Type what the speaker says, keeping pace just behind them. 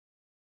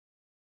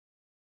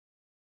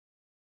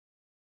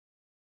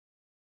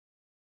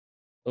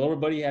Hello,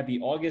 everybody. Happy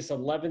August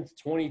 11th,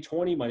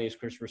 2020. My name is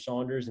Christopher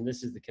Saunders, and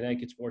this is the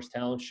Connecticut Sports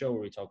Talent Show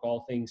where we talk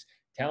all things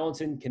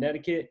talents in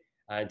Connecticut.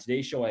 In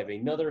today's show, I have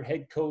another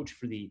head coach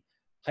for the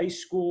high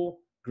school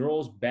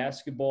girls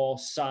basketball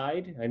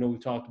side. I know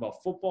we've talked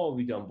about football,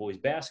 we've done boys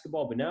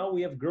basketball, but now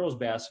we have girls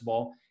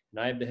basketball, and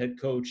I have the head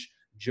coach,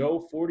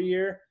 Joe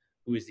Fortier,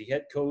 who is the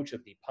head coach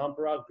of the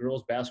Pomperaug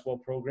girls basketball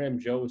program.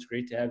 Joe, it's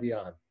great to have you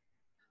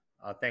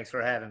on. Thanks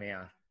for having me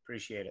on.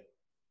 Appreciate it.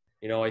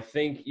 I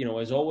think,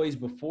 as always,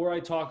 before I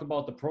talk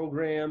about the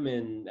program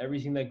and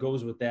everything that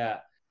goes with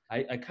that,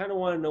 I kind of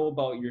want to know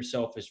about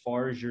yourself as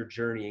far as your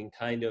journey and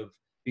kind of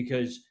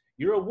because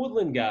you're a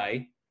Woodland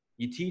guy,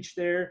 you teach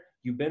there,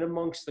 you've been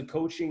amongst the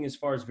coaching as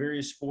far as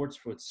various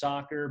sports with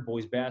soccer,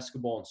 boys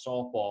basketball, and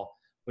softball,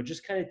 but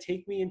just kind of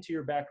take me into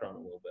your background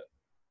a little bit.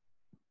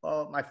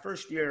 Well, my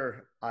first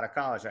year out of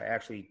college, I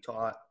actually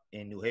taught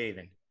in New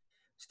Haven.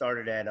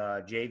 Started at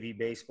JV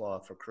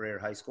baseball for Career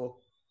High School.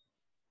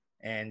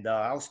 And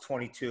I was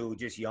 22,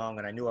 just young,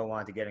 and I knew I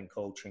wanted to get in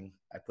coaching.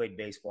 I played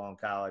baseball in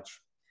college,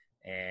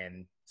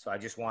 and so I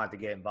just wanted to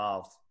get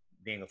involved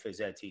being a phys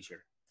ed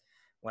teacher.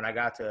 When I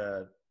got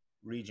to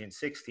Region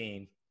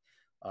 16,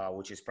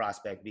 which is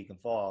Prospect Beacon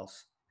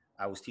Falls,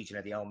 I was teaching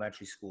at the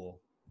elementary school,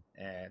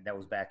 and that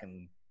was back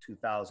in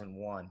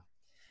 2001.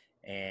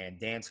 And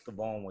Dan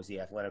Scavone was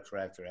the athletic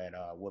director at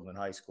Woodland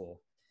High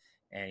School,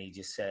 and he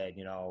just said,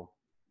 you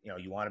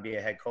want to be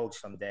a head coach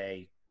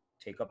someday,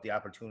 take up the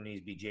opportunities,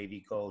 be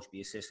JV coach,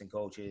 be assistant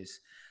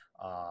coaches,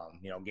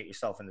 get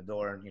yourself in the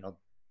door.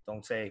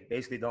 Don't say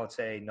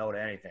no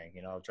to anything.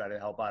 Try to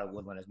help out at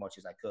Woodland as much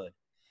as I could.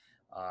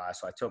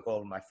 So I took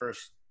over. My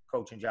first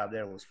coaching job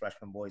there was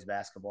freshman boys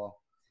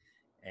basketball,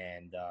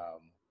 and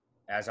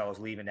as I was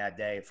leaving that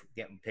day for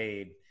getting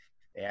paid,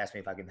 they asked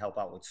me if I could help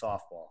out with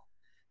softball,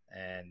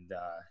 and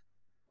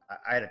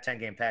I had a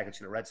 10-game package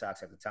to the Red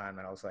Sox at the time,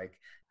 and I was like,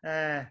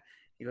 eh.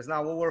 He goes,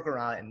 no, we'll work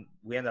around it. And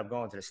we ended up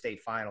going to the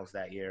state finals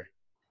that year.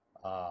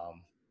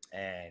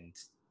 And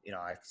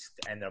I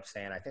ended up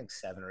staying, I think,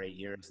 7 or 8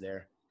 years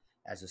there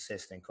as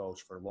assistant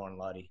coach for Lauren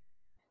Luddy.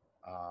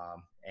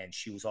 And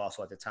she was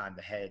also at the time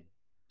the head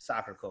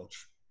soccer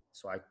coach.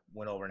 So I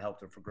went over and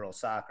helped her for girls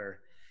soccer.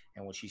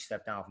 And when she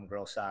stepped down from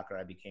girls soccer,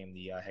 I became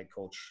the head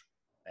coach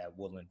at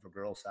Woodland for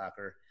girls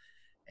soccer.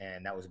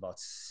 And that was about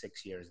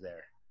 6 years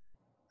there.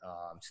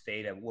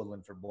 Stayed at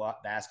Woodland for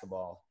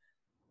basketball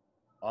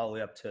all the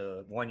way up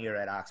to 1 year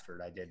at Oxford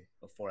I did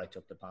before I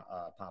took the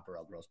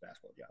Pomperaug girls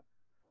basketball job.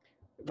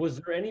 Was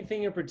there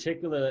anything in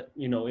particular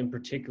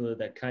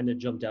that kind of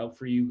jumped out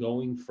for you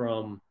going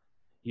from,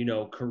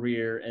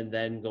 career and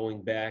then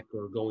going back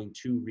or going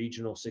to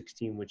Regional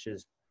 16, which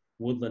is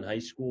Woodland High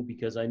School?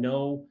 Because I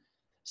know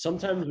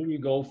sometimes when you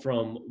go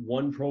from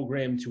one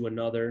program to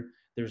another,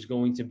 there's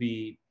going to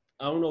be,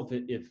 I don't know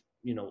if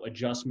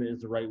adjustment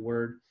is the right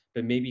word,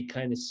 but maybe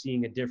kind of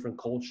seeing a different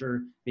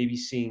culture, maybe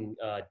seeing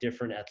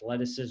different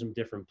athleticism,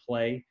 different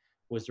play.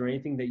 Was there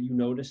anything that you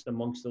noticed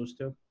amongst those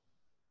two?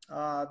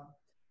 Uh,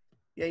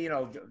 yeah,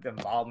 the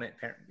involvement,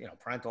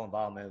 parental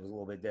involvement was a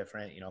little bit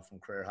different, from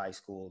career high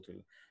school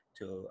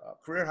to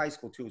career high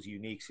school too is a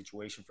unique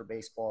situation for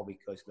baseball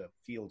because the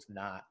field's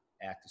not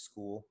at the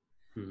school.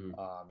 Mm-hmm.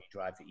 You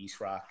drive to East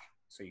Rock,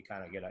 so you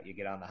kind of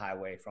get on the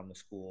highway from the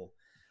school.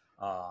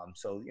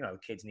 So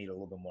kids need a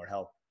little bit more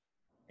help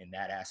in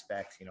that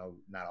aspect.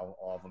 Not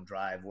all of them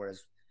drive,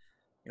 whereas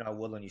at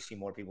Woodland you see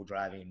more people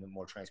driving,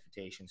 more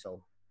transportation.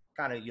 So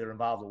kind of you're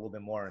involved a little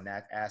bit more in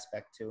that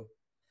aspect too.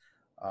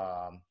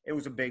 It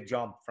was a big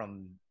jump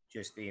from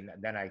just being.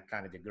 Then I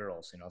kind of did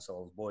girls, so it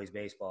was boys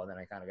baseball. Then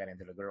I kind of got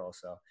into the girls,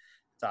 so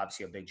it's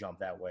obviously a big jump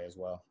that way as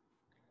well.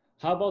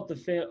 How about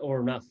the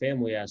or not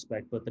family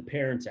aspect, but the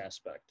parents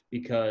aspect?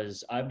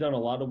 Because I've done a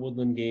lot of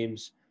Woodland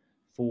games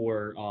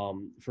for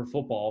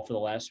football for the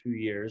last few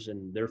years,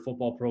 and their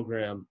football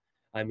program.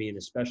 I mean,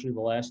 especially the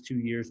last 2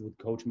 years with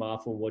Coach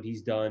Mofflin, what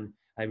he's done.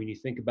 I mean, you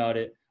think about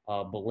it.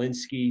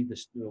 Belinsky,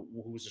 who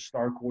was a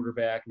star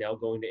quarterback, now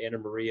going to Anna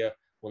Maria,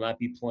 will not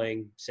be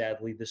playing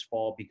sadly this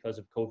fall because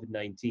of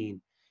COVID-19.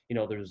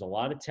 There's a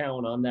lot of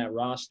talent on that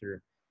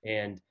roster,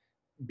 and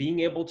being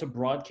able to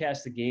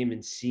broadcast the game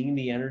and seeing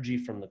the energy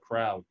from the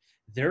crowd,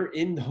 they're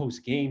in those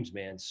games,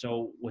 man.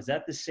 So was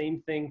that the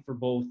same thing for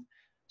both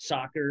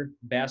soccer,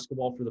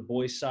 basketball for the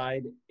boys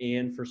side,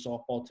 and for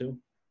softball too?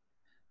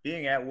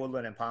 Being at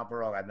Woodland and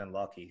Pomperaug, I've been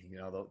lucky.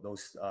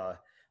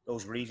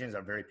 Those regions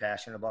are very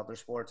passionate about their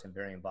sports and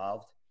very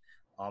involved,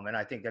 and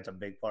I think that's a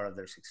big part of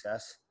their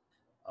success.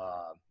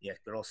 Yeah,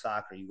 girls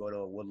soccer. You go to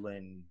a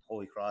Woodland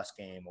Holy Cross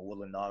game, a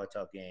Woodland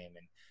Naugatuck game,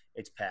 and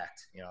it's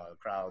packed. The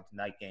crowd,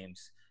 night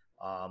games,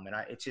 and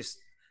I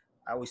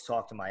always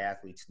talk to my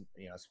athletes,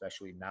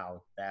 especially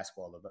now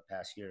basketball the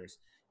past years,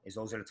 is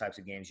those are the types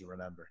of games you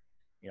remember.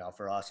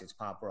 For us, it's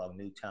Pomperaug,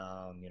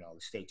 Newtown,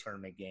 the state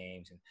tournament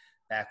games, and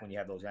back when you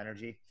have those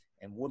energy.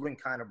 And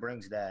Woodland kind of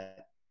brings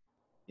that,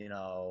 you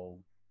know,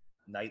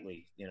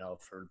 nightly,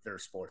 for their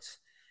sports.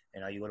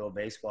 You go to a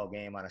baseball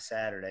game on a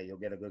Saturday, you'll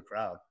get a good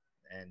crowd.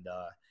 And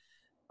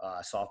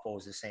softball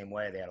was the same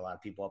way. They had a lot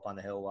of people up on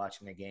the hill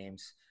watching the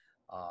games.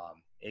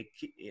 It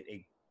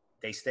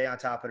they stay on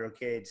top of their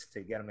kids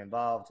to get them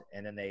involved,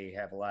 and then they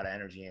have a lot of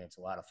energy, and it's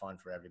a lot of fun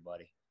for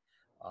everybody.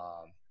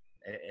 Um,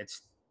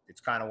 it's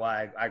kind of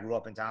why I grew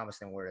up in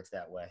Thomaston, where it's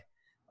that way.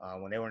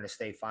 When they were in the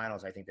state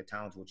finals, I think the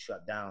towns would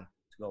shut down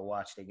to go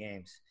watch the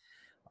games,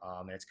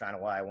 and it's kind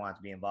of why I want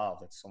to be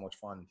involved. It's so much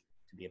fun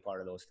to be a part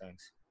of those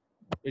things.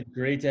 It's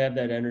great to have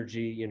that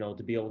energy,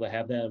 to be able to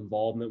have that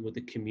involvement with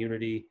the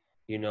community,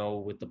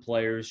 with the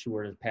players who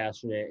are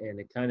passionate. And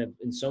it kind of,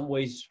 in some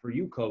ways, for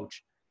you,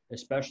 coach,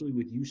 especially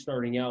with you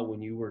starting out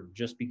when you were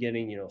just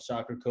beginning,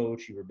 soccer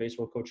coach, you were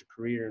baseball coach a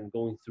career and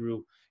going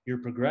through your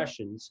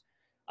progressions.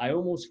 I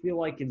almost feel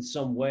like in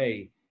some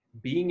way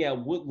being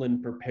at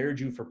Woodland prepared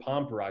you for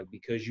Pomperaug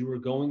because you were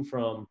going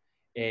from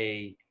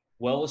a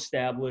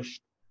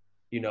well-established,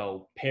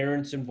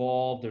 parents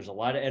involved, there's a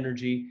lot of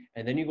energy.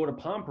 And then you go to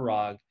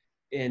Pomperaug,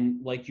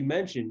 and like you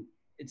mentioned,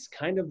 it's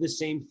kind of the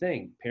same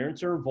thing.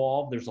 Parents are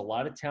involved, there's a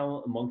lot of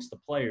talent amongst the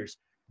players,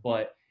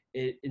 but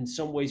it in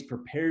some ways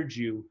prepared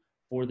you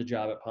for the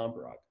job at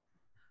Pomperaug.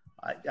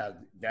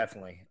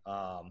 Definitely.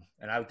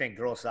 And I would think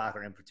girls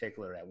soccer in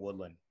particular at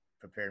Woodland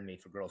prepared me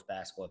for girls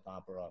basketball at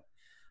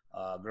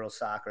Pomperaug. Girls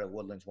soccer at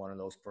Woodland's one of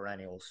those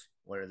perennials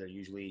where they're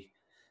usually,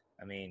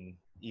 I mean,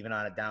 even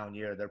on a down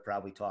year, they're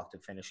probably talked to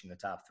finishing the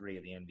top three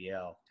of the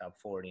NBL, top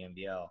four of the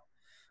NBL.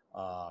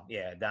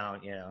 Yeah,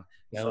 down, Down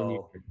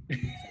So, year.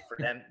 so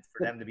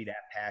for them to be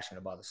that passionate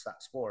about the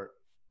sport,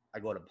 I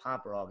go to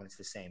Pomperaug and it's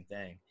the same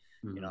thing.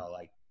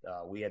 Mhm.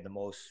 We had the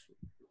most.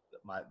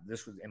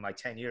 This was in my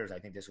 10 years. I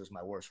think this was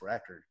my worst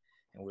record,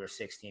 and we were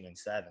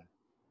 16-7,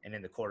 and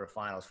in the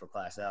quarterfinals for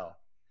Class L.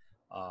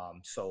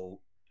 So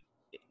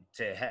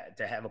to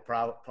have a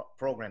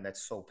program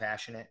that's so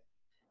passionate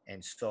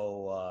and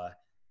so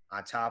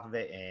on top of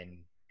it,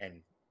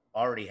 and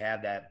already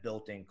have that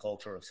built-in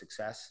culture of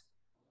success.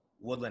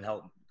 Woodland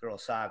helped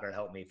girls soccer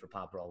helped me for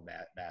Pomperaug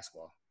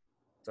basketball.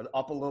 So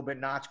up a little bit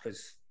notch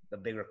because the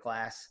bigger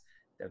class,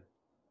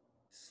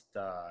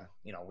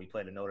 we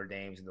play the Notre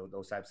Dames and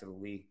those types of the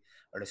league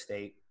or the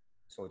state.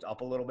 So it's up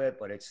a little bit,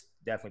 but it's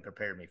definitely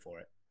prepared me for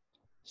it.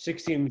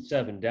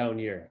 16-7 down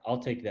year. I'll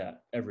take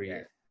that every Yeah.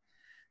 year.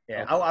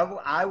 Yeah.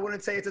 I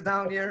wouldn't say it's a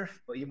down year,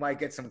 but you might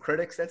get some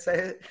critics that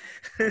say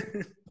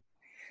it.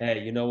 Hey,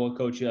 you know what,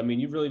 Coach? I mean,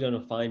 you've really done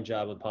a fine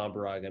job with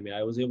Pomperaug. I mean,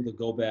 I was able to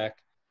go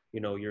back,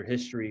 your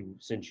history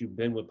since you've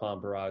been with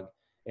Pomperaug,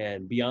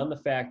 and beyond the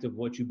fact of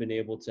what you've been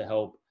able to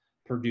help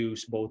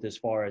produce, both as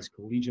far as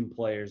collegiate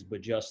players, but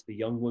just the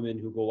young women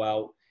who go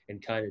out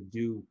and kind of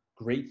do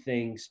great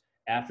things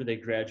after they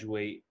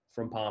graduate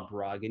from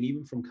Pomperaug and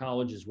even from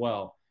college as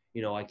well.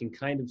 I can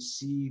kind of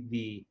see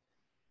the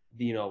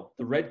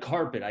red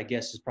carpet, I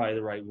guess is probably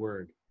the right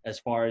word, as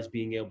far as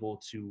being able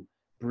to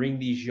bring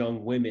these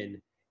young women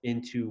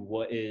into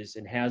what is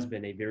and has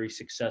been a very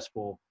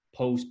successful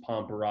post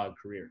Pomperaug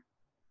career.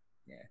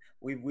 Yeah,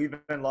 we've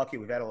been lucky.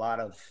 We've had a lot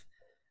of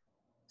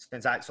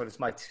since I so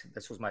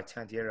this was my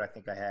 10th year. I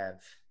think I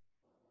have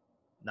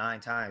 9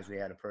 times we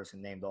had a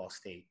person named All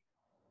State,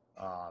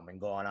 and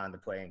going on to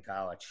play in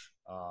college.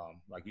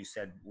 Like you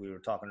said, we were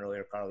talking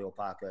earlier. Carly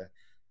Opaka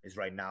is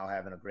right now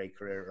having a great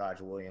career.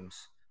 Roger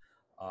Williams,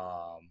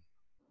 um,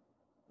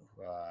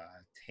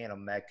 Hannah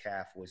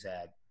Metcalf was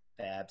at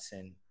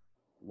Babson.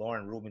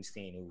 Lauren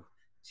Rubenstein, who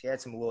she had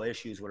some little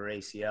issues with her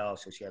ACL,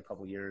 so she had a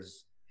couple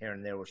years here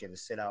and there where she had to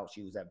sit out.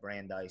 She was at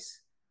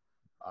Brandeis.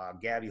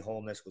 Gabby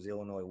Holness was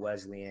Illinois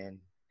Wesleyan.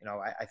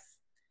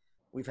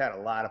 We've had a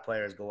lot of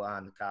players go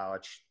on to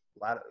college.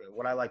 A lot of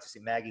what I like to see.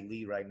 Maggie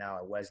Lee right now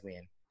at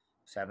Wesleyan,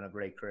 she's having a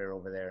great career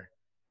over there.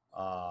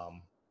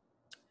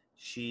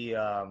 She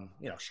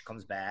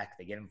comes back.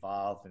 They get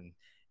involved, and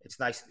it's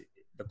nice.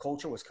 The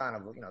culture was kind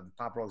of, the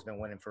Pomperaug's been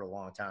winning for a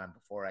long time.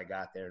 Before I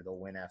got there, they'll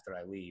win after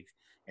I leave,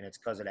 and it's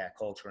because of that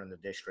culture in the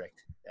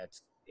district.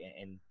 That's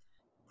in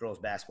girls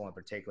basketball in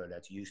particular.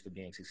 That's used to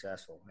being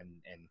successful,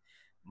 and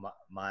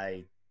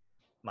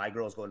my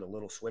girls go to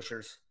Little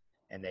Swishers,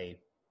 and they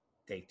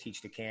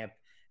teach the camp,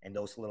 and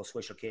those little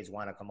Swisher kids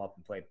want to come up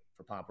and play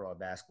for Pomperaug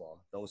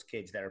basketball. Those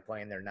kids that are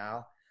playing there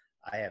now,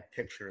 I have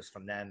pictures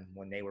from them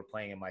when they were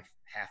playing in my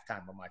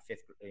halftime of my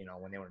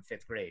when they were in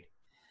fifth grade.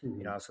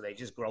 Mm-hmm. So they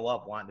just grow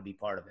up wanting to be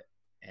part of it.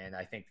 And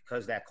I think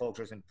because that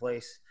culture is in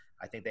place,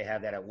 I think they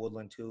have that at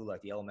Woodland too.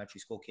 Like the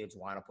elementary school kids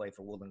want to play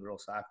for Woodland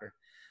girls soccer.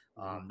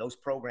 Mm-hmm. Those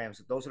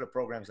are the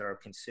programs that are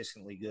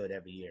consistently good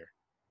every year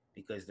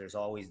because there's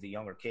always the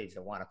younger kids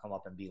that want to come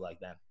up and be like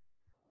them.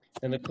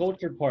 And the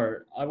culture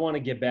part, I want to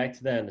get back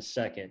to that in a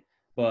second.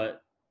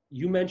 But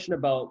you mentioned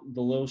about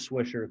the Little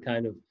Swisher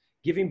kind of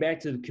giving back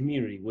to the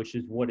community, which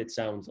is what it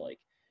sounds like.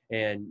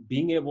 And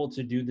being able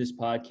to do this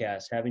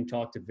podcast, having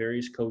talked to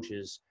various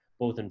coaches,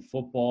 both in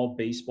football,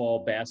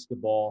 baseball,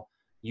 basketball,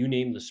 you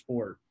name the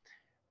sport.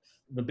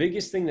 The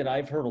biggest thing that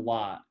I've heard a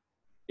lot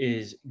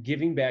is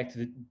giving back to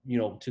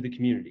the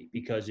community,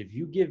 because if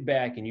you give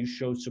back and you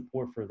show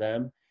support for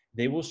them,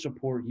 they will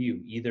support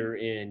you either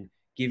in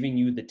giving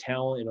you the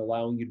talent and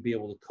allowing you to be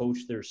able to coach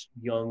their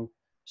young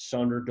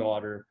son or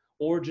daughter,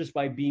 or just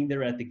by being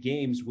there at the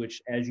games,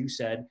 which, as you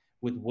said,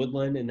 with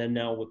Woodland and then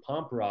now with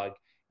Pomperaug,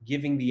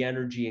 giving the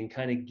energy and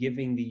kind of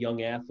giving the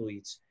young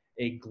athletes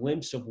a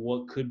glimpse of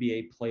what could be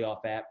a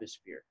playoff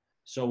atmosphere.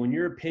 So, in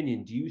your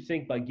opinion, do you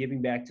think by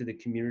giving back to the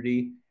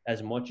community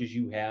as much as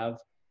you have,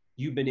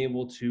 you've been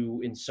able to,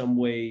 in some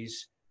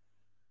ways,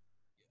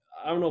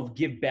 I don't know if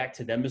give back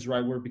to them is the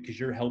right word because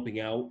you're helping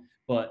out,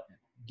 but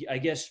I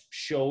guess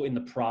show in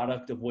the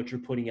product of what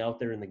you're putting out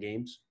there in the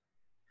games?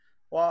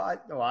 Well,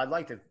 I'd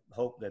like to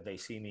hope that they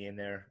see me in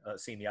there,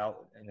 see me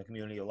out in the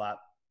community a lot.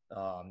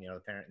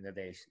 The parent that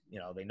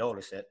they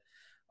notice it.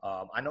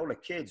 I know the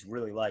kids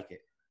really like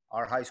it.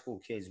 Our high school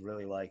kids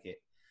really like it.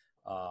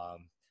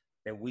 Um,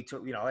 and we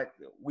took,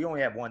 we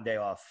only have one day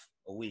off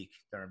a week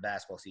during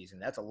basketball season.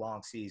 That's a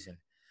long season.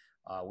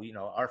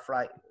 Our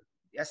Friday,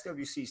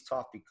 SWC is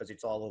tough because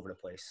it's all over the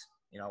place.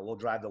 We'll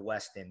drive to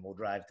Weston, we'll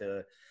drive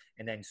to,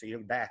 and then so you're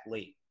back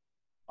late.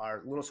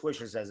 Our little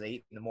swishers as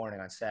 8 in the morning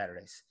on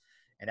Saturdays,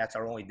 and that's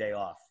our only day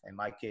off. And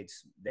my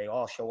kids, they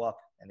all show up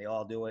and they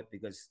all do it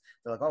because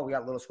they're like, "Oh, we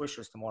got little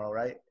swishers tomorrow,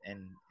 right?"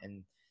 And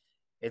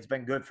it's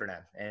been good for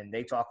them. And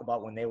they talk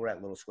about when they were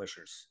at Little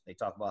Swishers. They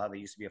talk about how they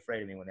used to be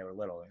afraid of me when they were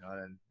little,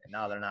 and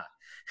now they're not.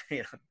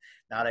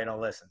 Now they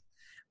don't listen.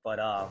 But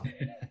I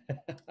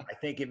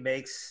think it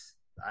makes.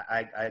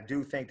 I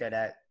do think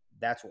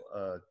that's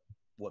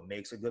what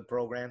makes a good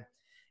program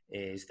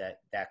is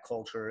that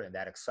culture and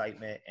that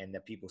excitement and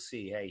that people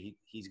see, hey,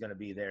 he's going to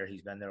be there.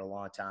 He's been there a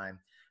long time.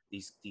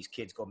 These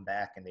kids come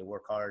back and they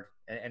work hard,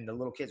 and the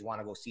little kids want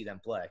to go see them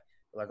play.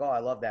 They're like, oh, I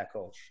love that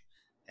coach.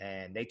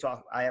 And they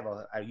talk. I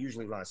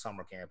usually run a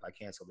summer camp. I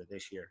canceled it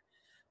this year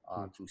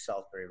through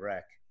Southbury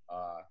Rec.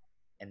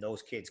 And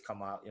those kids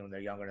come out, they're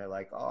younger. And they're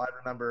like, oh, I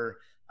remember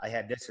I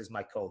had this as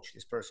my coach.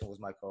 This person was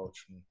my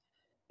coach, and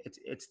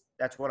it's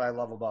that's what I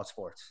love about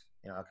sports.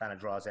 It kind of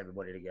draws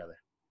everybody together.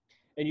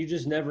 And you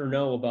just never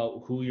know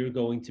about who you're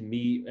going to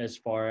meet as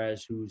far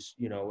as who's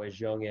as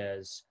young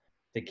as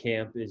the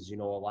camp is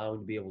allowing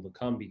to be able to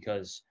come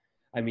because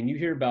I mean you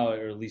hear about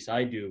it, or at least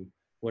I do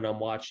when I'm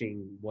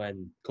watching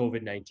when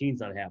COVID-19 is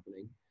not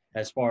happening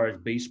as far as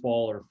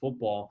baseball or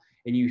football,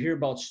 and you hear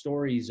about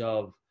stories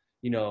of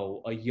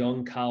a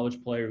young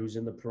college player who's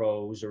in the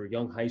pros or a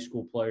young high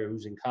school player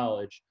who's in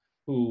college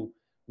who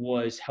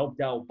was helped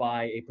out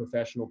by a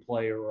professional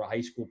player or a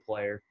high school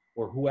player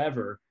or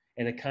whoever,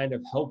 and it kind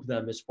of helped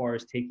them as far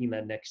as taking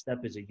that next step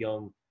as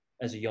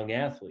a young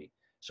athlete.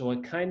 So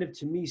it kind of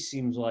to me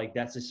seems like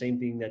that's the same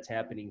thing that's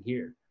happening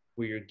here,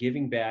 where you're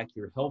giving back,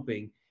 you're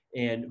helping,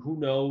 and who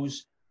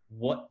knows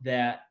what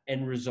that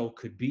end result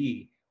could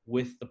be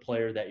with the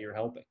player that you're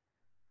helping.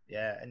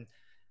 Yeah, and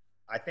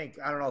I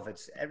don't know if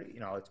it's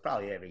it's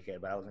probably every kid,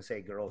 but I was gonna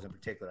say girls in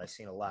particular. I've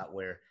seen a lot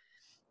where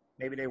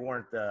maybe they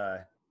weren't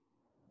the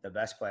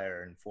best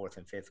player in fourth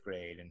and fifth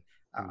grade, and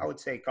I would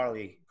say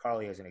Carly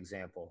as an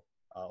example.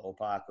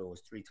 Opaka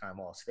was 3-time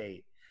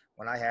All-State.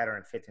 When I had her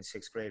in fifth and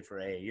sixth grade for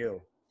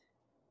AAU,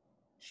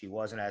 she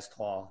wasn't as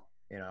tall.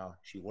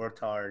 She worked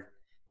hard.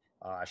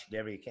 She did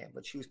everything can,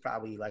 but she was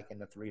probably like in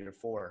the 3 or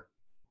 4.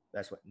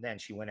 That's what. And then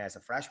she went as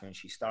a freshman.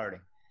 She's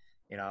starting.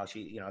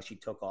 She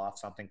took off.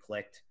 Something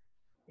clicked.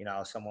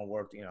 Someone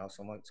worked.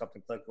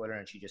 Something clicked with her,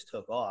 and she just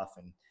took off.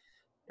 And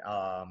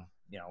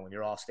when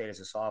you're all state as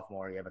a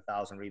sophomore, you have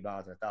 1,000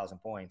 rebounds and 1,000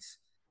 points.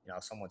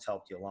 Someone's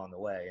helped you along the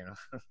way.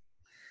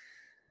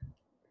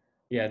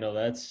 Yeah, no,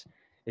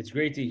 it's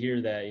great to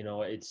hear that.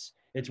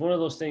 It's one of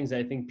those things that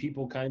I think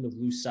people kind of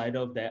lose sight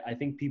of. That I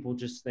think people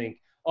just think,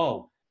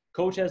 oh,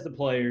 coach has the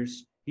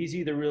players, he's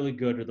either really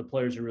good or the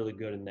players are really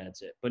good, and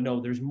that's it. But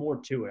no, there's more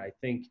to it. I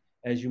think,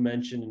 as you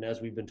mentioned, and as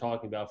we've been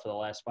talking about for the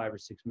last 5 or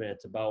 6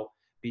 minutes, about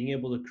being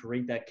able to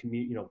create that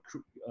community,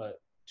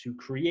 to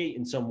create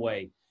in some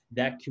way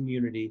that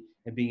community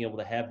and being able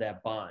to have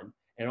that bond,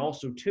 and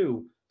also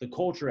too the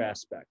culture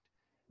aspect.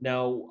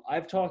 Now,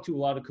 I've talked to a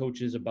lot of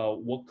coaches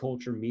about what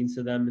culture means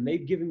to them, and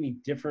they've given me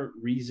different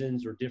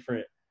reasons or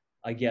different,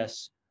 I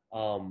guess,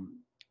 um,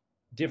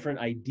 different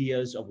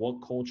ideas of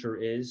what culture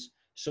is.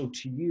 So,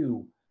 to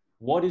you,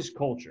 what is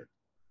culture?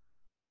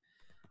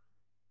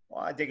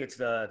 Well, I think it's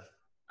the.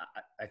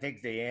 I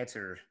think the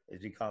answer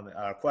is becoming.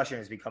 Our question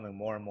is becoming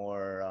more and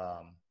more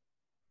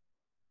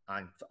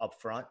on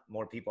upfront.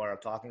 More people are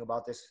talking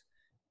about this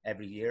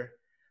every year.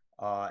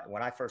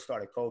 When I first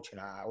started coaching,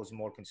 I was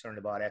more concerned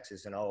about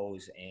X's and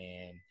O's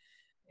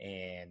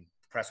and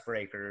press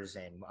breakers,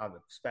 and I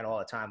spent all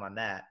the time on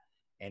that,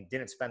 and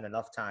didn't spend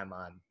enough time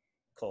on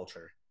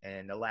culture.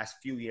 And the last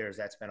few years,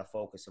 that's been a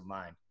focus of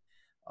mine,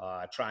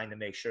 trying to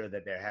make sure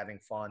that they're having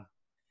fun.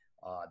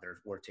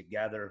 We're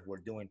together. We're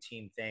doing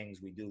team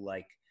things. We do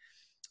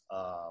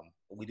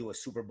a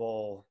Super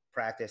Bowl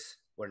practice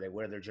where they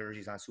wear their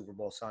jerseys on Super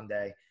Bowl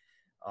Sunday.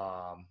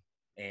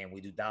 And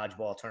we do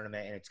dodgeball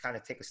tournament, and it's kind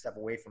of take a step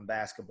away from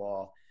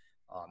basketball,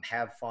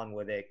 have fun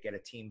with it, get a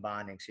team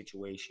bonding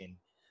situation.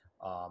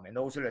 And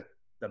those are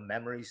the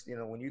memories,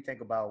 when you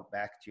think about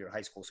back to your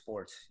high school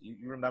sports,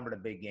 you remember the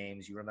big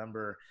games, you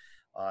remember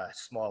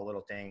small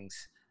little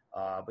things,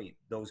 but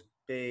those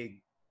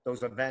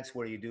events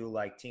where you do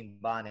like team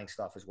bonding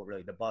stuff is what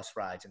really the bus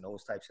rides and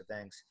those types of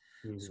things.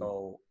 Mm-hmm.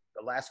 So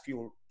the last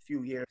few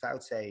years, I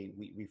would say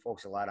we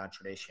focus a lot on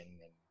tradition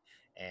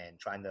and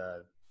trying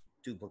to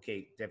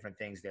duplicate different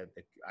things that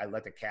I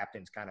let the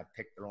captains kind of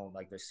pick their own,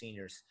 like the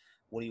seniors.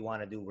 What do you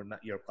want to do?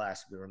 Your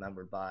class to be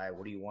remembered by?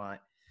 What do you want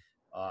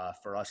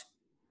for us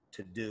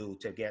to do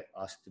to get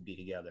us to be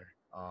together?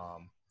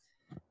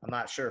 I'm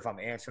not sure if I'm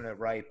answering it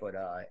right, but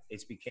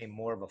it's became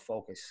more of a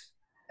focus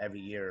every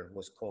year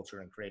was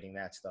culture and creating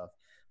that stuff.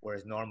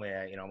 Whereas normally,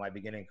 my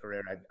beginning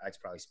career, I'd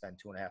probably spend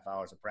 2.5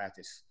 hours of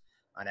practice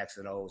on X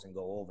and O's and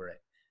go over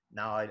it.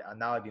 Now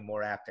I'd be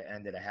more apt to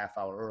end it a half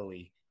hour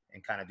early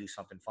and kind of do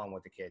something fun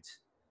with the kids.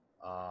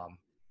 Um,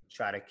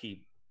 Try to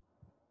keep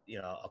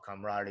a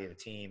camaraderie of the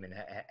team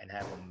and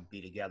have them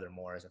be together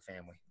more as a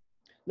family.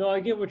 No, I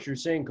get what you're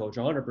saying, Coach,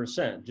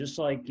 100%. Just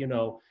like,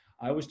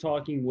 I was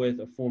talking with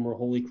a former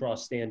Holy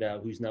Cross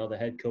standout who's now the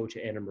head coach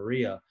at Anna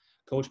Maria,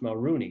 Coach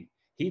Mulrooney.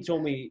 He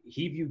told me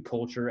he viewed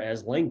culture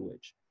as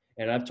language.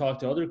 And I've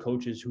talked to other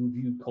coaches who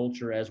view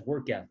culture as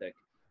work ethic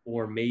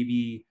or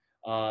maybe,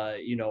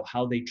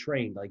 how they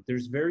train. Like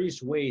there's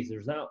various ways.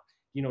 There's not,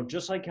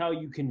 just like how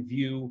you can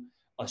view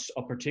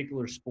a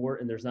particular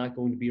sport and there's not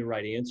going to be a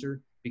right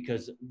answer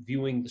because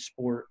viewing the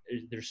sport,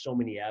 there's so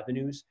many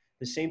avenues.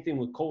 The same thing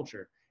with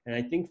culture. And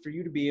I think for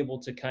you to be able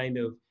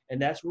to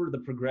and that's where the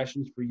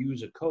progressions for you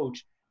as a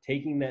coach,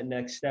 taking that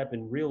next step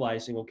and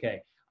realizing, okay,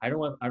 I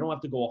don't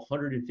have to go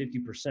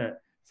 150%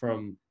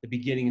 from the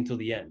beginning until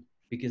the end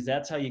because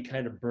that's how you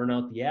kind of burn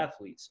out the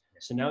athletes.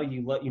 So now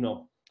you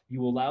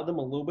allow them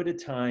a little bit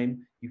of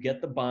time, you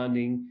get the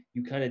bonding,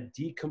 you kind of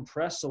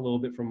decompress a little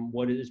bit from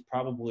what is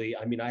probably,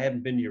 I mean, I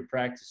haven't been to your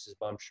practices,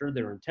 but I'm sure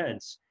they're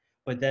intense.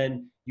 But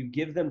then you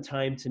give them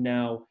time to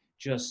now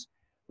just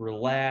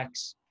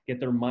relax, get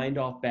their mind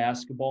off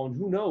basketball. And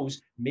who knows,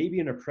 maybe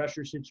in a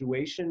pressure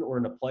situation or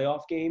in a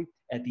playoff game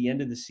at the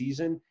end of the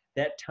season,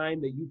 that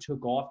time that you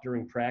took off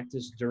during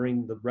practice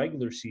during the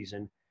regular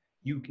season,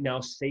 you can now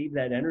save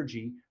that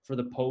energy for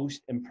the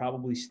post and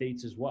probably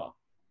states as well.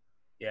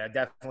 Yeah,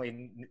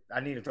 definitely. I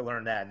needed to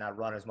learn that, not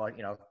run as much.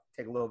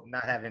 Take a little,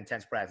 not have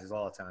intense practice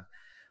all the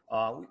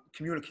time.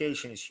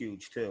 Communication is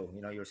huge too.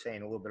 You were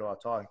saying a little bit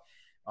about talking.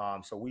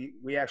 So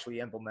we actually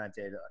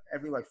implemented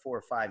every like 4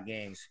 or 5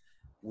 games.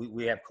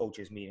 We have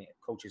coaches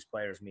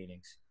players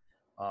meetings.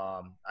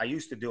 I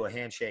used to do a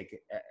handshake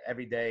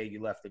every day.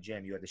 You left the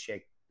gym, you had to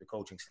shake the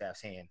coaching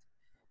staff's hand,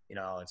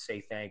 and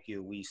say thank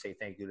you. We say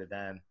thank you to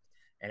them,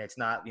 and it's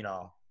not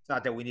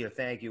that we need a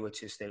thank you. It's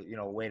just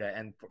a way to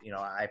end.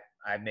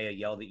 I may have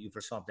yelled at you for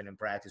something in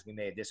practice. We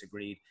may have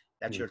disagreed.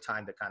 That's your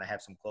time to kind of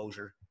have some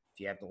closure if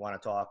you have to want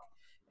to talk.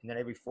 And then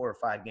every 4 or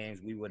 5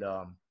 games, we would,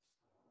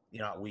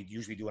 we'd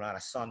usually do it on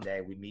a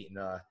Sunday. We'd meet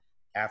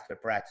after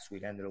practice.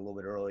 We'd end it a little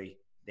bit early.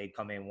 They'd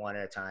come in one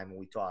at a time and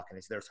we talk. And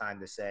it's their time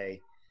to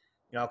say,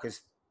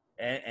 because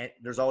and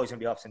there's always going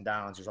to be ups and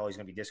downs. There's always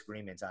going to be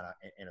disagreements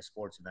in a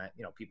sports event.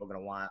 People are going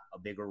to want a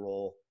bigger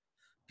role.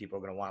 People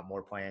are going to want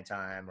more playing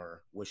time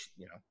or wish,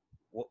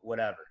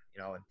 whatever,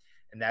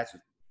 and that's,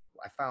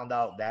 I found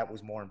out that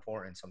was more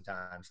important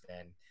sometimes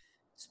than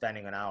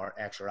spending an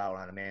extra hour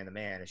on a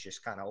man-to-man. It's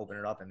just kind of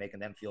opening it up and making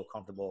them feel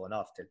comfortable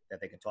enough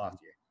that they can talk to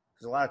you.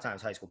 Because a lot of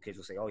times high school kids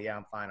will say, oh yeah,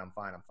 I'm fine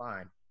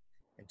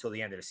until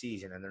the end of the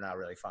season. And they're not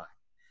really fine.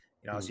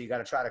 So you got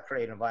to try to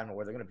create an environment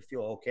where they're going to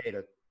feel okay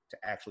to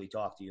actually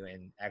talk to you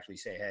and actually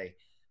say, hey,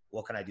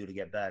 what can I do to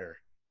get better?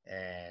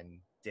 And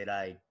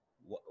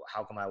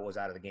how come I was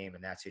out of the game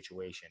in that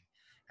situation?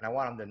 And I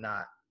want them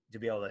to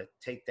be able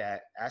to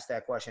ask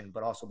that question,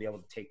 but also be able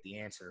to take the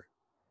answer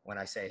when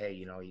I say, hey,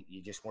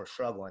 you just weren't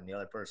struggling. The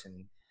other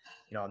person,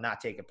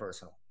 not take it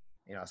personal.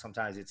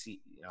 Sometimes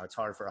it's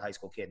hard for a high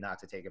school kid not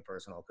to take it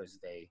personal because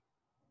they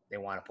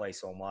want to play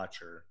so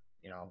much, or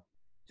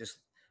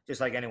just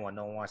like anyone,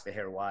 no one wants to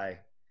hear why,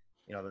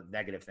 the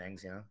negative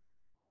things.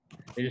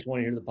 They just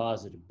want to hear the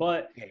positive.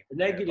 But the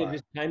negative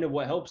is kind of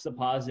what helps the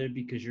positive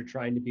because you're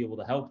trying to be able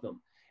to help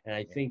them. And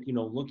I think,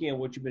 looking at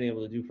what you've been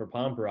able to do for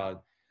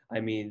Pomperaug, I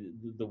mean,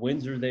 the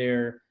wins are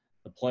there,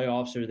 the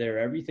playoffs are there,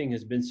 everything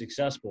has been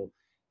successful.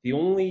 The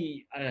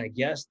only, I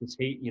guess,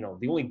 the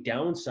only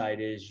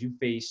downside is you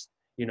faced,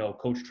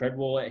 Coach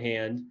Treadwell at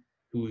hand,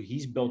 who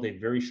he's built a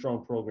very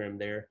strong program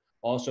there.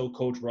 Also,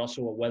 Coach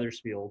Russell at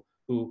Wethersfield,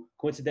 who,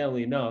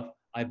 coincidentally enough,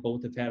 I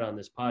both have had on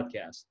this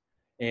podcast.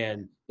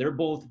 And they're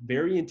both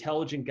very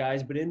intelligent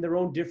guys, but in their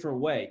own different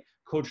way.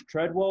 Coach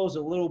Treadwell is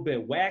a little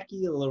bit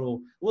wacky,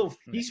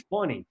 he's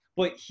funny,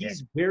 but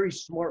he's very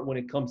smart when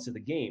it comes to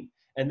the game.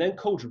 And then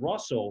Coach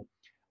Russell,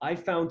 I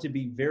found to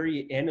be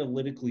very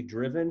analytically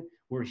driven,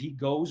 where he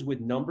goes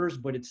with numbers,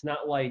 but it's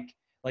not like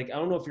I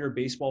don't know if you're a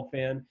baseball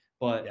fan,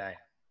 but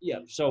yeah.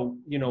 So,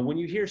 when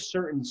you hear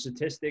certain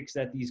statistics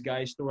that these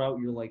guys throw out,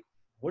 you're like,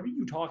 what are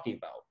you talking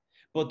about?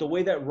 But the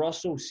way that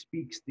Russell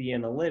speaks the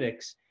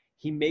analytics,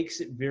 he makes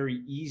it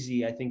very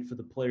easy, I think, for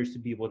the players to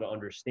be able to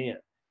understand.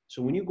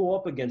 So when you go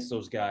up against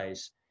those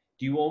guys,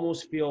 do you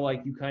almost feel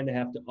like you kind of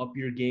have to up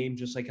your game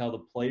just like how the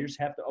players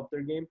have to up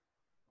their game?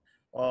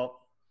 Well,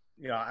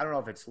 I don't know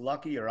if it's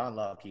lucky or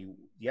unlucky.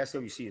 The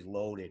SWC is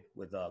loaded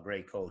with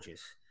great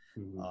coaches.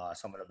 Mm-hmm.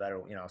 Some of the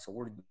better, so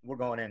we're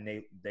going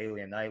in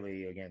daily and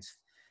nightly against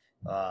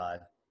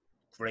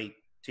great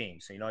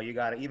teams. So, you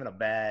got even a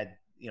bad,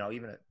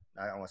 even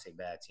I don't want to say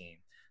bad team,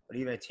 but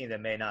even a team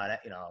that may not,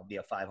 be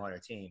a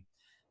 500 team,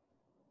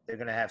 they're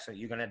gonna have some.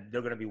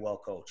 They're gonna be well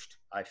coached.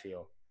 I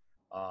feel.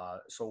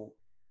 So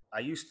I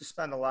used to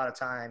spend a lot of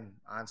time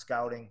on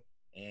scouting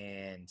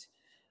and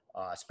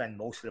spend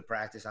most of the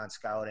practice on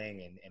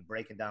scouting and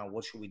breaking down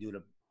what should we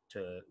do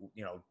to.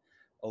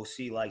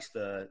 OC likes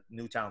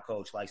Newtown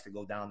coach likes to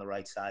go down the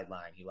right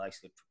sideline. He likes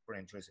to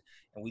bring interest,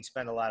 and we'd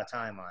spend a lot of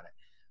time on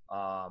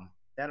it.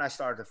 Then I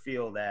started to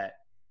feel that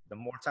the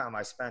more time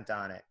I spent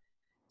on it,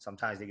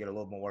 sometimes they get a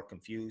little more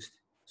confused.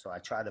 So I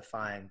try to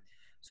find.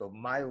 So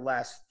my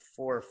last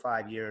 4 or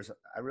 5 years,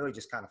 I really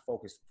just kind of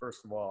focused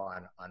first of all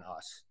on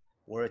us.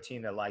 We're a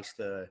team that likes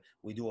to.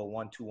 We do a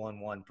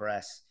 1-2-1-1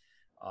 press.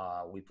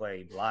 We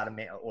play a lot of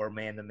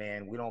man to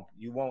man. We don't.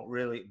 You won't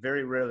really.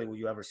 Very rarely will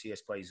you ever see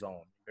us play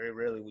zone. Very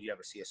rarely will you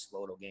ever see us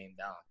slow the game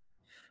down.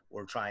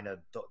 We're trying to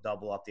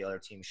double up the other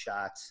team's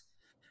shots.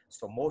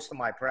 So most of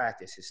my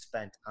practice is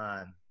spent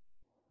on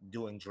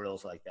doing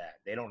drills like that.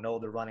 They don't know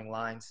the running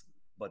lines,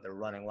 but they're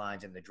running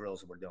lines in the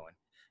drills that we're doing.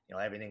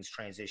 Everything's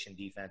transition,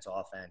 defense,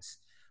 offense,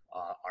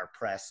 our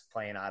press,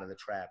 playing out of the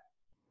trap,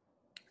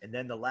 and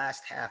then the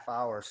last half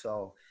hour or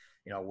so,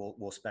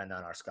 we'll spend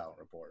on our scouting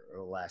report. Or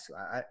the last,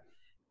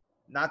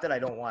 not that I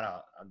don't want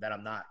to, that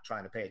I'm not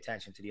trying to pay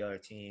attention to the other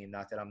team.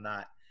 Not that I'm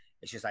not.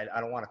 It's just I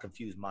don't want to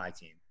confuse my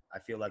team. I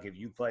feel like if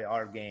you play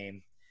our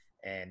game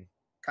and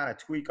kind of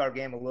tweak our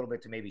game a little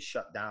bit to maybe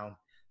shut down,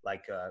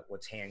 like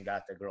what's hand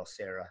got the girl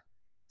Sarah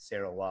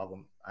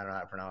Walgum. I don't know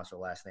how to pronounce her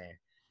last name.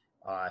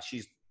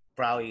 She's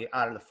probably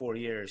out of the 4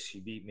 years, she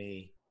beat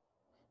me.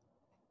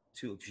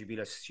 She beat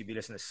us. She beat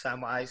us in the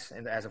semis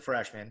and as a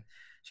freshman.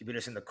 She beat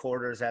us in the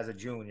quarters as a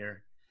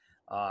junior.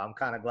 I'm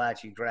kind of glad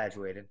she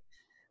graduated.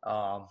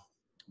 Um,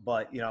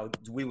 but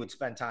we would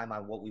spend time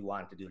on what we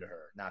wanted to do to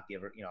her, not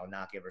give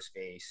her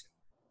space,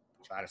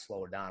 try to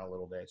slow her down a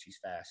little bit. She's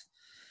fast.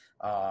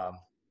 Um,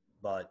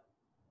 but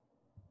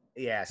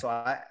yeah, so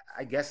I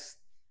guess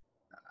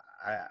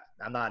I,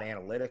 I'm not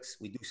analytics.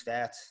 We do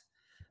stats,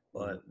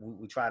 Mhm. but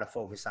we try to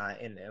focus on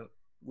and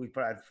we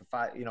try for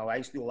five. I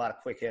used to do a lot of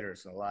quick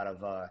hitters and a lot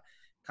of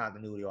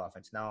continuity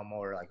offense. Now I'm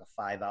more like a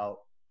 5 out,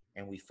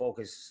 and we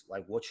focus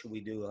like what should we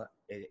do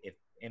if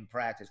in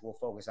practice we'll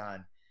focus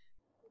on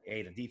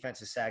hey, the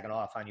defense is sagging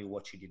off on you.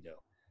 What should you do?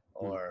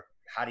 Mhm. Or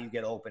how do you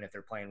get open if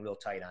they're playing real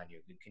tight on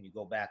you? Can you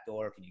go back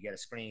door? Can you get a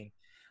screen?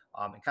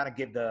 And kind of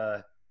give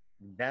them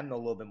a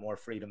little bit more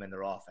freedom in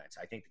their offense.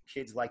 I think the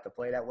kids like to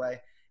play that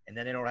way, and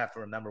then they don't have to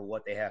remember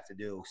what they have to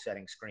do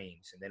setting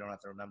screens, and they don't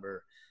have to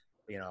remember,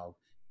 you know,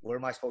 where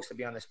am I supposed to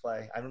be on this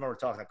play? I remember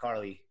talking to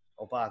Carly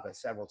Opaka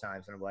several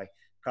times, and I'm like,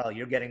 Carly,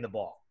 you're getting the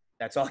ball.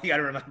 That's all you got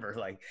to remember.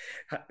 Like,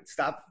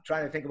 stop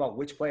trying to think about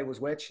which play was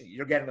which.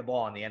 You're getting the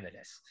ball on the end of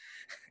this.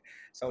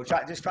 So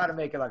try to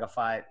make it like a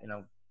five.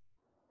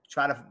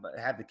 Try to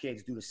have the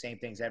kids do the same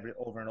things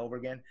over and over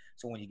again.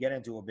 So when you get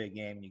into a big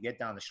game and you get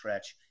down the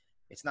stretch,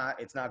 it's not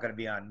going to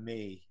be on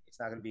me. It's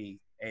not going to be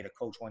hey the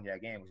coach won you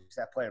that game.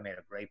 That player made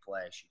a great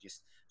play.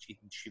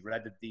 She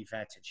read the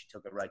defense and she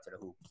took it right to the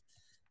hoop.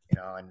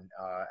 And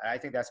I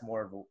think that's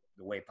more of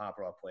the way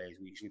Pomperaug plays.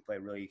 We usually play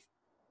really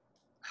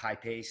high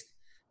paced,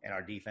 and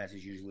our defense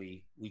is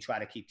usually we try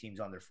to keep teams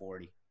under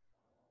 40.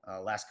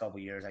 Last couple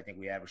of years, I think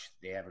they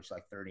averaged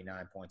like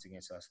 39 points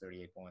against us,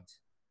 38 points.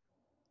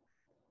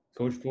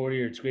 Coach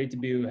Fortier, it's great to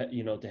be,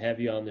 to have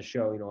you on the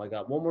show. I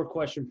got one more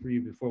question for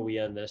you before we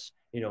end this,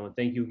 and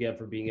thank you again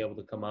for being able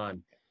to come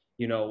on.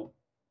 You know,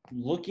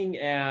 Looking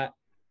at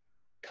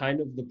kind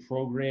of the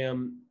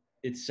program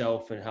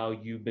itself and how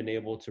you've been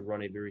able to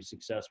run a very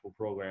successful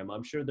program,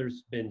 I'm sure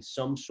there's been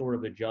some sort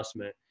of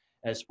adjustment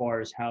as far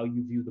as how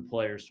you view the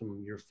players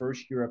from your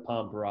first year at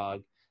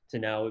Pomperaug to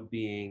now it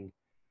being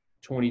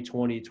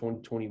 2020,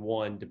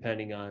 2021,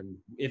 depending on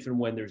if and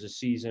when there's a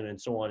season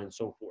and so on and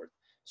so forth.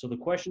 So the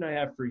question I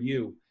have for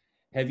you,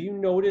 have you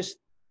noticed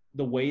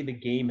the way the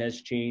game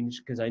has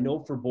changed? Because I know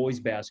for boys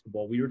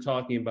basketball, we were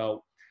talking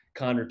about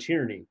Connor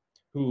Tierney,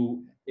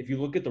 who, if you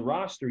look at the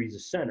roster, he's a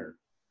center,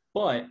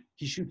 but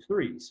he shoots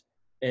threes.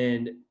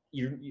 And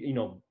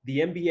the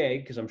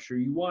NBA, because I'm sure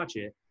you watch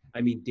it.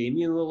 I mean,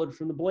 Damian Lillard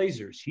from the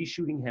Blazers, he's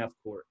shooting half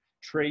court.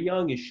 Trae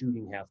Young is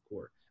shooting half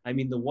court. I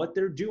mean, what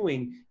they're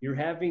doing, you're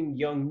having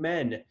young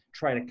men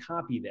try to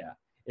copy that.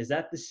 Is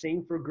that the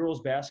same for girls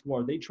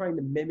basketball? Are they trying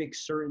to mimic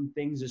certain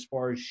things as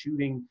far as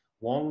shooting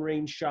long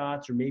range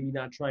shots, or maybe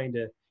not trying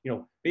to,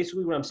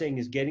 basically what I'm saying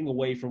is getting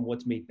away from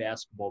what's made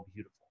basketball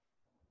beautiful?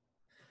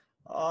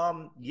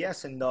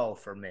 Yes and no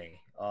for me.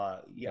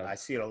 Yeah, Okay. I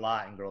see it a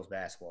lot in girls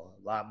basketball.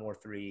 A lot more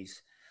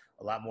threes,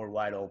 a lot more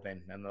wide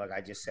open. And like I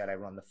just said, I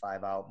run the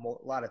 5 out.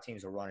 A lot of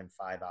teams are running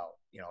 5 out,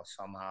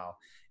 somehow,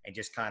 and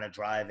just kind of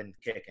driving,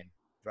 kicking,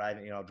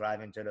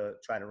 driving to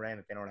try to ram.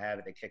 If they don't have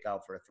it, they kick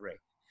out for a three.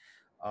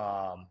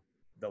 Um,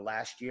 the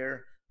last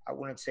year, I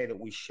wouldn't say that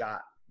we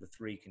shot the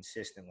three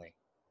consistently.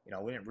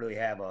 We didn't really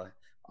have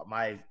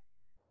my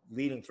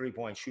leading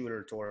 3-point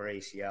shooter tore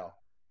ACL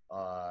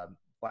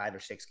 5 or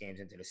 6 games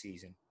into the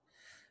season.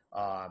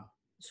 Um,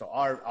 so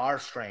our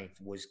strength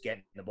was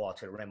getting the ball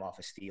to the rim off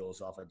of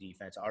steals, off of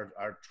defense,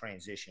 our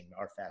transition,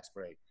 our fast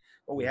break.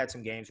 But we Mm, had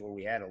some games where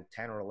we had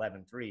 10 or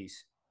 11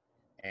 threes.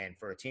 And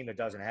for a team that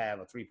doesn't have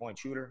a 3-point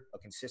shooter, a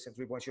consistent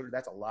 3-point shooter,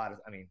 that's a lot of,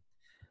 I mean,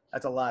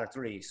 that's a lot of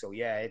threes. So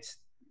yeah,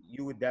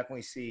 you would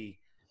definitely see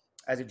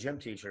as a gym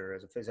teacher,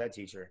 as a phys ed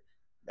teacher,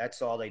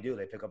 that's all they do.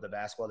 They pick up the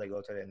basketball, they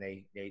go to it, and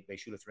they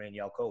shoot a three and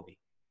yell Kobe.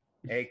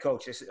 Hey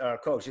coach, this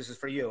is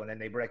for you, and then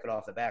they break it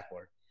off the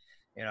backboard.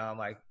 I'm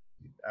like,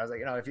 I was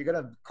like, if you're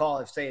gonna call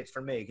it, say it's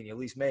for me, can you at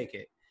least make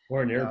it?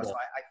 or an air So ball.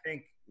 I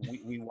think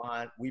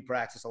we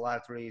practice a lot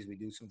of threes. We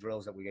do some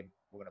drills that we're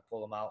gonna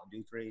pull them out and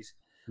do threes,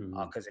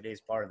 Mm, because it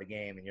is part of the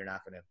game, and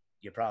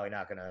you're probably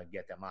not gonna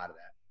get them out of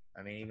that.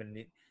 I mean,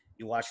 even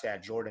you watch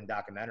that Jordan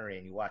documentary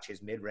and you watch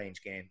his mid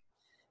range game,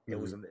 mm,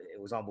 it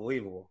was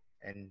unbelievable,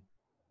 and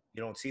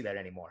you don't see that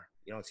anymore.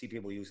 You don't see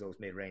people use those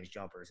mid range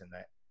jumpers and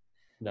that,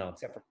 no.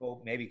 except for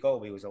Kobe. Maybe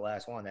Kobe was the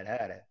last one that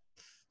had it.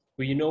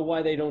 But you know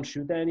why they don't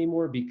shoot that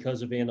anymore?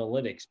 Because of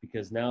analytics.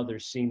 Because now they're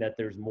seeing that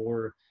there's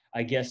more.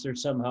 I guess they're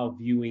somehow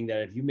viewing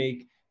that if you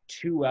make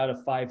 2 out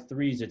of 5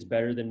 threes, it's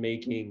better than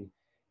making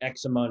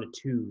X amount of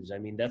twos. I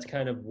mean, that's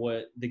kind of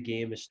what the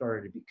game has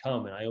started to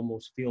become. And I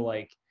almost feel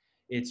like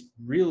it's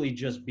really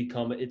just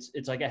become it's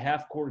like a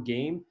half court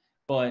game.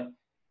 But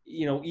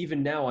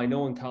even now, I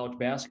know in college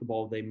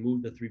basketball they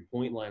moved the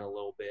 3-point line a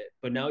little bit,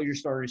 but now you're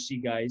starting to see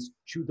guys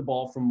shoot the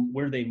ball from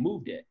where they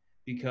moved it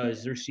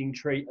because they're seeing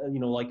Trey,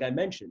 like I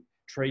mentioned,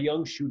 Trey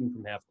Young shooting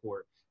from half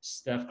court,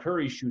 Steph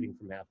Curry shooting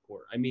from half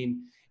court. I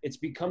mean, it's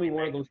And they becoming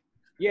one of make those,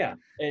 yeah,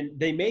 and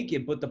they make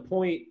it, but the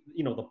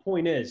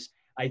point is,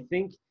 I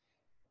think,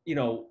 you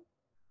know,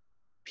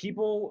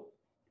 people,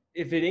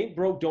 if it ain't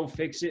broke, don't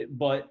fix it.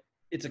 But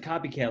it's a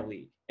copycat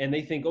league, and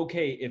they think,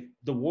 okay, if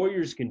the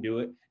Warriors can do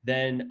it,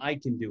 then I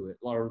can do it,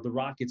 or the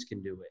Rockets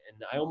can do it.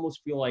 And I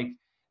almost feel like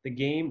the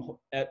game,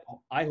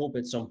 I hope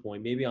at some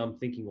point, maybe I'm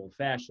thinking old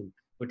fashioned,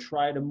 but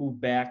try to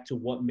move back to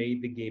what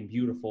made the game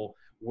beautiful,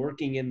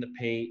 working in the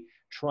paint,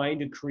 trying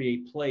to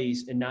create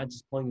plays, and not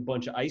just playing a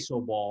bunch of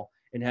ISO ball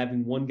and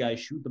having one guy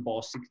shoot the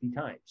ball 60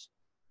 times.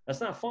 That's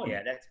not fun.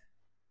 Yeah, that's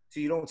so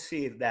you don't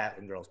see that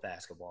in girls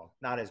basketball,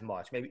 not as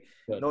much. Maybe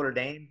But Notre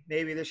Dame,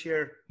 maybe this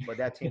year, but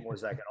that team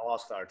was like an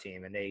all-star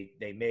team, and they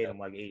made yeah, them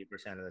like 80%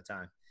 of the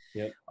time.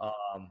 yeah,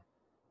 Um,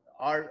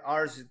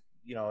 ours,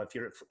 if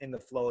you're in the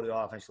flow of the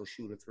offense, you'll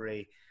shoot a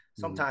three. mm,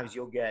 Sometimes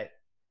you'll get,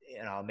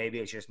 maybe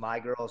it's just my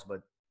girls,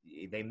 but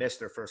they miss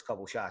their first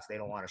couple shots. They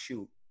don't want to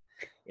shoot.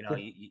 You're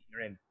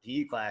in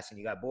PE class and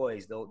you got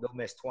boys. They'll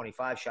miss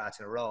 25 shots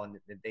in a row, and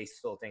they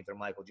still think they're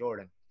Michael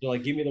Jordan. they're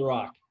like, give me the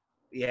rock.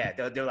 Yeah,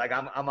 they're like,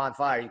 I'm on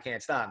fire. You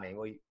can't stop me.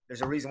 Well, there's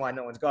a reason why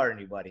no one's guarding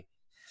you, buddy.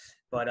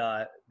 But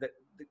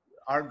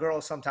our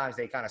girls sometimes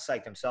they kind of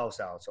psych themselves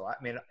out. So I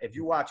mean, if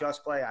you watch us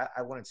play,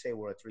 I wouldn't say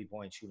we're a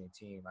 3-point shooting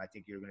team. I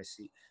think you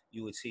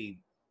would see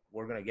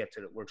we're trying to get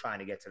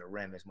to the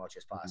rim as much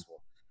as Mhm,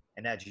 possible,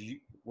 and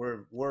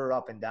we're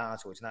up and down,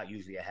 so it's not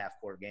usually a half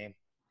court game.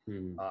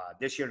 mhm,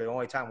 This year, the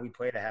only time we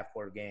played a half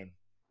court game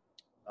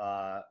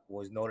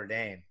was Notre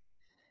Dame,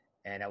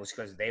 and that was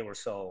because they're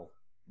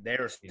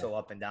yeah, so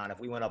up and down. If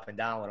we went up and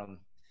down with them,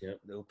 yeah.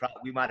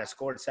 we might have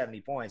scored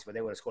 70 points, but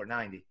they would have scored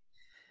 90.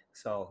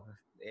 So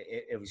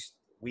it was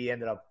we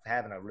ended up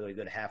having a really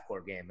good half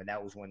court game, and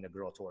that was when the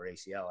girl tore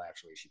ACL.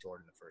 Actually, she tore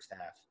it in the first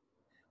half.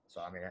 So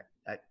I mean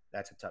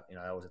that's a tough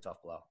that was a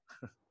tough blow.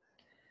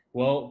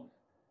 Well,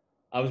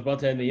 I was about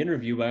to end the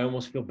interview, but I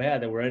almost feel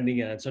bad that we're ending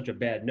it on such a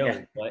bad Yeah,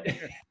 note. But,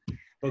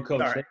 but all coach,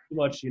 right. thanks so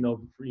much,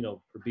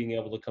 for being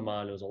able to come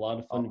on. It was a lot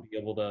of fun to Oh, be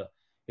able to,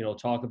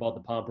 talk about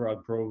the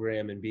Pomperaug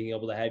program and being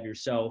able to have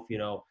yourself,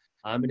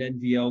 I'm an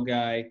NVL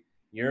guy,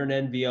 you're an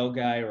NVL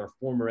guy or a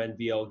former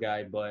NVL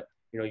guy, but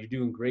you're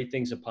doing great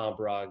things at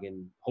Pomperaug, and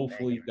thank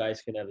hopefully you you very guys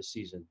much. can have a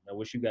season. I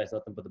wish you guys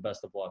nothing but the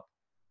best of luck.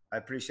 I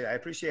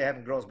appreciate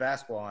having girls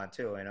basketball on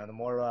too. The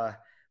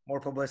more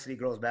publicity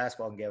girls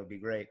basketball can get would be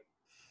great.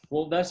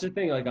 Well, that's the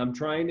thing. Like, I'm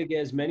trying to get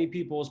as many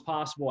people as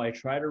possible. I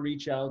try to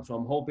reach out. So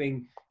I'm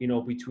hoping,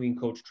 between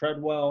Coach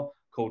Treadwell,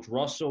 Coach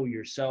Russell,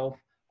 yourself,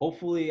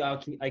 hopefully I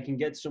can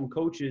get some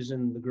coaches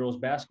in the girls'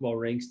 basketball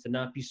ranks to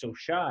not be so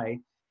shy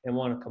and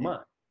want to come Yeah. on.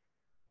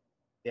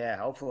 Yeah,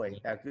 hopefully.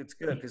 It's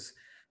good because,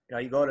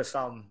 you go to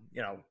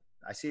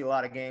I see a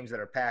lot of games that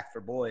are packed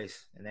for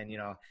boys. And then,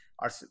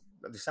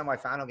 the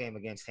semifinal game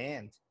against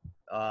Hand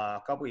a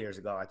couple years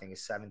ago, I think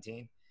it's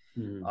 17.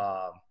 Mhm.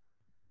 Um,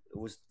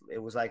 it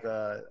was like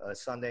a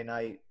Sunday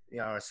night,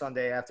 a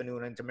Sunday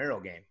afternoon intramural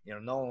game.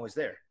 No one was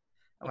there.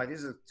 I'm like,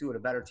 these are two of the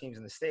better teams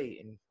in the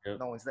state, and Yeah.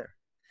 no one's there.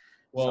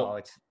 So Well,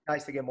 it's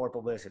nice to get more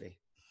publicity.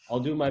 I'll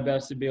do my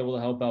best to be able to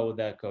help out with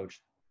that,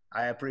 Coach.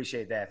 I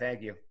appreciate that.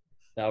 Thank you.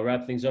 That'll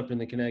wrap things up in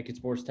the Connecticut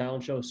Sports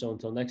Talent Show. So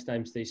until next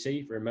time, stay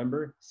safe.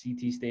 Remember,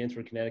 CT stands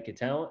for Connecticut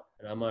Talent,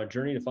 and I'm on a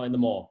journey to find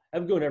them all.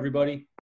 Have a good one, everybody.